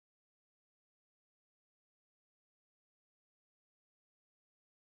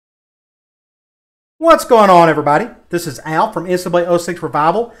What's going on, everybody? This is Al from NCAA 06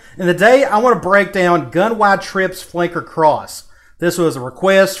 Revival, and today I want to break down gun wide trips flanker cross. This was a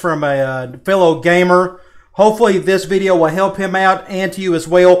request from a fellow gamer. Hopefully this video will help him out and to you as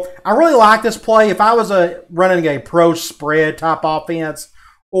well. I really like this play. If I was running a pro spread type offense,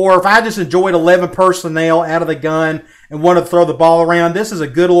 or if I just enjoyed 11 personnel out of the gun and wanted to throw the ball around, this is a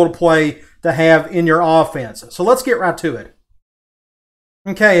good little play to have in your offense. So let's get right to it.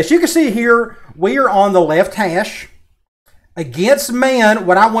 Okay, as you can see here, we are on the left hash. Against man,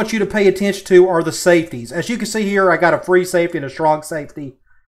 what I want you to pay attention to are the safeties. As you can see here, I got a free safety and a strong safety.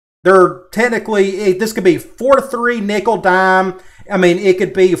 They're technically, this could be 4-3 nickel dime. I mean, it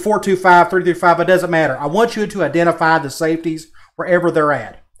could be 4-2-5, 3-5. It doesn't matter. I want you to identify the safeties wherever they're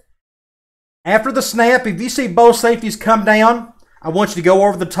at. After the snap, if you see both safeties come down, I want you to go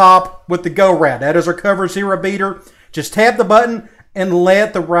over the top with the go route. That is our cover zero beater. Just tap the button and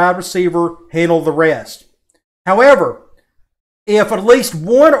let the wide receiver handle the rest. However, if at least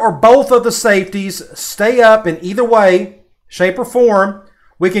one or both of the safeties stay up in either way, shape or form,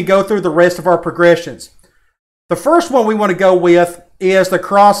 we can go through the rest of our progressions. The first one we want to go with is the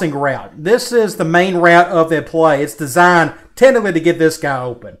crossing route. This is the main route of the play. It's designed technically to get this guy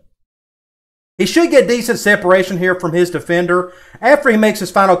open. He should get decent separation here from his defender. After he makes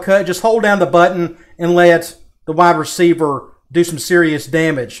his final cut, just hold down the button and let the wide receiver do some serious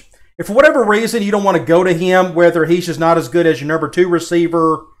damage. If for whatever reason you don't want to go to him, whether he's just not as good as your number 2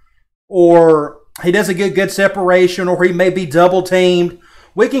 receiver, or he doesn't get good separation, or he may be double teamed,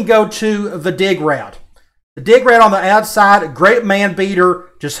 we can go to the dig route. The dig route on the outside, great man beater.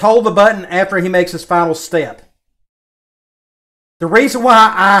 Just hold the button after he makes his final step. The reason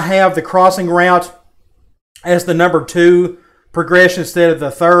why I have the crossing route as the number 2 progression instead of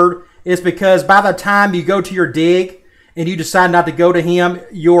the third is because by the time you go to your dig and you decide not to go to him,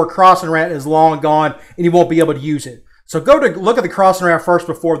 your crossing route is long gone and you won't be able to use it. So go to look at the crossing route first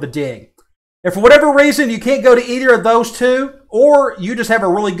before the dig. If for whatever reason you can't go to either of those two, or you just have a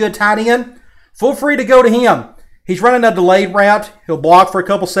really good tight end, feel free to go to him. He's running a delayed route. He'll block for a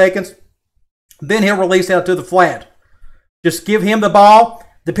couple seconds. Then he'll release out to the flat. Just give him the ball.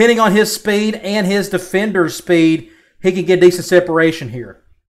 Depending on his speed and his defender's speed, he can get decent separation here.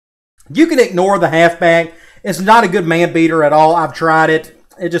 You can ignore the halfback. It's not a good man beater at all. I've tried it.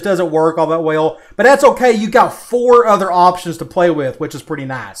 It just doesn't work all that well. But that's okay. You got 4 other options to play with, which is pretty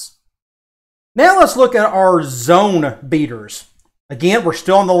nice. Now let's look at our zone beaters. Again, we're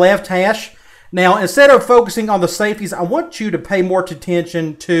still on the left hash. Now, instead of focusing on the safeties, I want you to pay more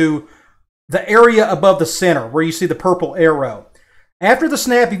attention to the area above the center where you see the purple arrow. After the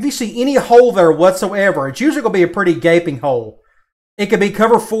snap, if you see any hole there whatsoever, it's usually going to be a pretty gaping hole. It could be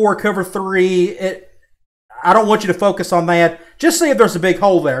cover 4, cover 3. I don't want you to focus on that. Just see if there's a big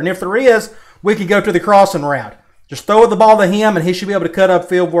hole there. And if there is, we can go to the crossing route. Just throw the ball to him, and he should be able to cut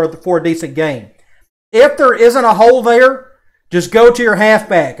upfield for a decent gain. If there isn't a hole there, just go to your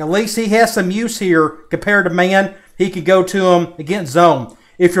halfback. At least he has some use here compared to man. He could go to him against zone.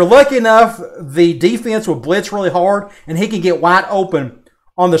 If you're lucky enough, the defense will blitz really hard, and he can get wide open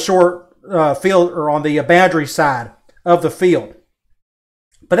on the short field or on the boundary side of the field.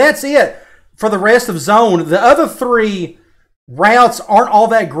 But that's it for the rest of zone. The other 3 routes aren't all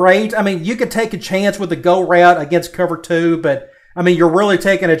that great. I mean, you could take a chance with the go route against cover 2, but I mean, you're really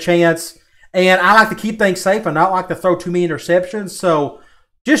taking a chance. And I like to keep things safe and not like to throw too many interceptions. So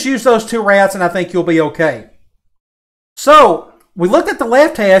just use those 2 routes and I think you'll be okay. So we looked at the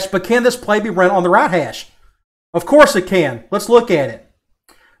left hash, but can this play be run on the right hash? Of course it can. Let's look at it.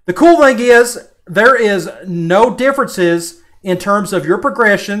 The cool thing is there is no differences in terms of your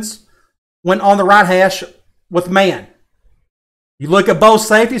progressions when on the right hash with man. You look at both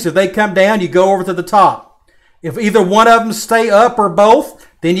safeties. If they come down, you go over to the top. If either one of them stay up or both,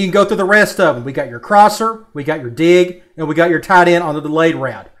 then you can go through the rest of them. We got your crosser, we got your dig, and we got your tight end on the delayed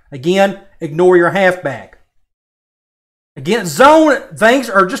route. Again, ignore your halfback. Against zone, things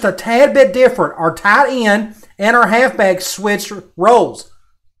are just a tad bit different. Our tight end and our halfback switch roles.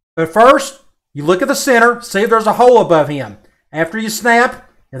 But first, you look at the center, see if there's a hole above him. After you snap,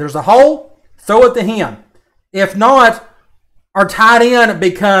 if there's a hole, throw it to him. If not, our tight end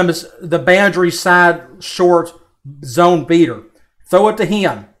becomes the boundary side short zone beater. Throw it to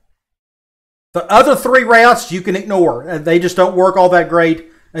him. The other 3 routes you can ignore. They just don't work all that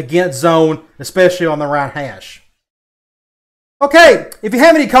great against zone, especially on the right hash. Okay, if you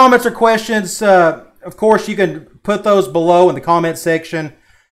have any comments or questions, of course you can put those below in the comment section.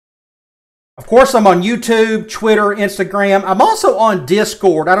 Of course, I'm on YouTube, Twitter, Instagram. I'm also on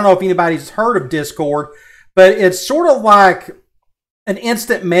Discord. I don't know if anybody's heard of Discord, but it's sort of like an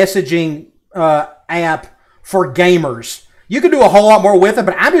instant messaging app for gamers. You can do a whole lot more with it,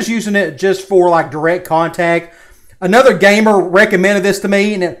 but I'm just using it just for like direct contact. Another gamer recommended this to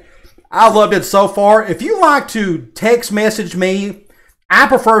me, and I loved it so far. If you like to text message me, I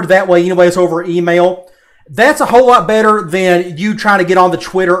prefer that way anyways over email. That's a whole lot better than you trying to get on the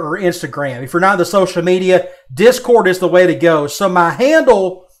Twitter or Instagram. If you're not in the social media, Discord is the way to go. So my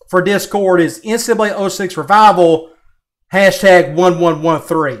handle for Discord is NCAA 06 Revival, hashtag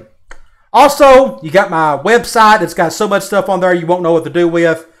 1113. Also, you got my website. It's got so much stuff on there you won't know what to do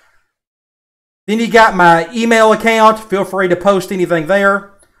with. Then you got my email account. Feel free to post anything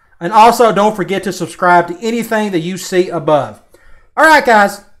there. And also, don't forget to subscribe to anything that you see above. All right,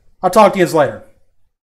 guys. I'll talk to you later.